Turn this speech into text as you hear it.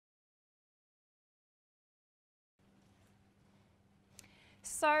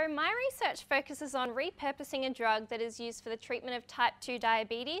So my research focuses on repurposing a drug that is used for the treatment of type 2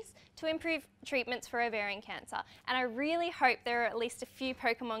 diabetes to improve treatments for ovarian cancer. And I really hope there are at least a few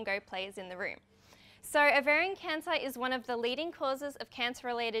Pokemon Go players in the room. So ovarian cancer is one of the leading causes of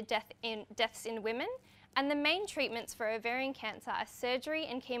cancer-related deaths in women, and the main treatments for ovarian cancer are surgery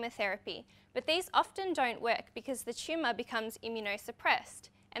and chemotherapy, but these often don't work because the tumour becomes immunosuppressed,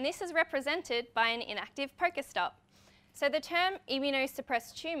 and this is represented by an inactive Pokestop. So the term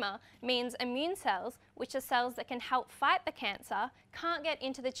immunosuppressed tumour means immune cells, which are cells that can help fight the cancer, can't get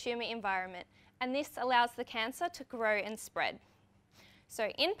into the tumour environment, and this allows the cancer to grow and spread. So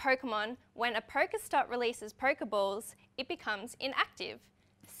in Pokemon, when a Pokestop releases Pokeballs, it becomes inactive.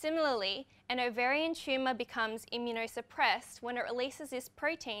 Similarly, an ovarian tumour becomes immunosuppressed when it releases this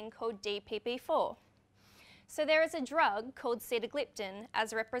protein called DPP4. So there is a drug called sitagliptin,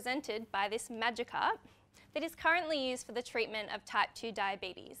 as represented by this Magikarp, that is currently used for the treatment of type 2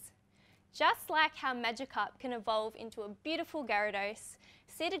 diabetes. Just like how Magikarp can evolve into a beautiful Gyarados,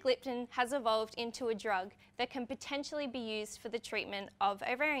 sitagliptin has evolved into a drug that can potentially be used for the treatment of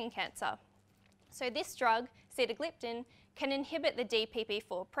ovarian cancer. So this drug, sitagliptin, can inhibit the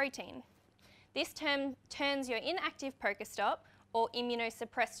DPP4 protein. This turns your inactive Pokestop, or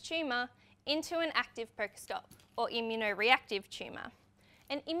immunosuppressed tumour, into an active Pokestop, or immunoreactive tumour.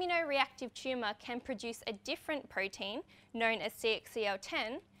 An immunoreactive tumour can produce a different protein, known as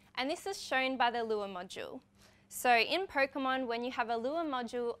CXCL10, and this is shown by the lure module. So in Pokemon, when you have a lure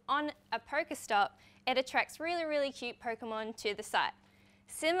module on a Pokestop, it attracts really cute Pokemon to the site.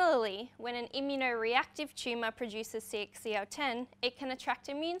 Similarly, when an immunoreactive tumour produces CXCL10, it can attract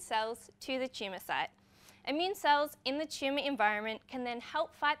immune cells to the tumour site. Immune cells in the tumour environment can then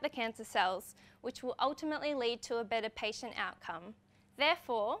help fight the cancer cells, which will ultimately lead to a better patient outcome.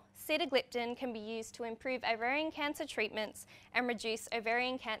 Therefore, sitagliptin can be used to improve ovarian cancer treatments and reduce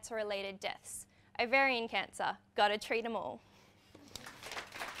ovarian cancer-related deaths. Ovarian cancer, gotta treat 'em all.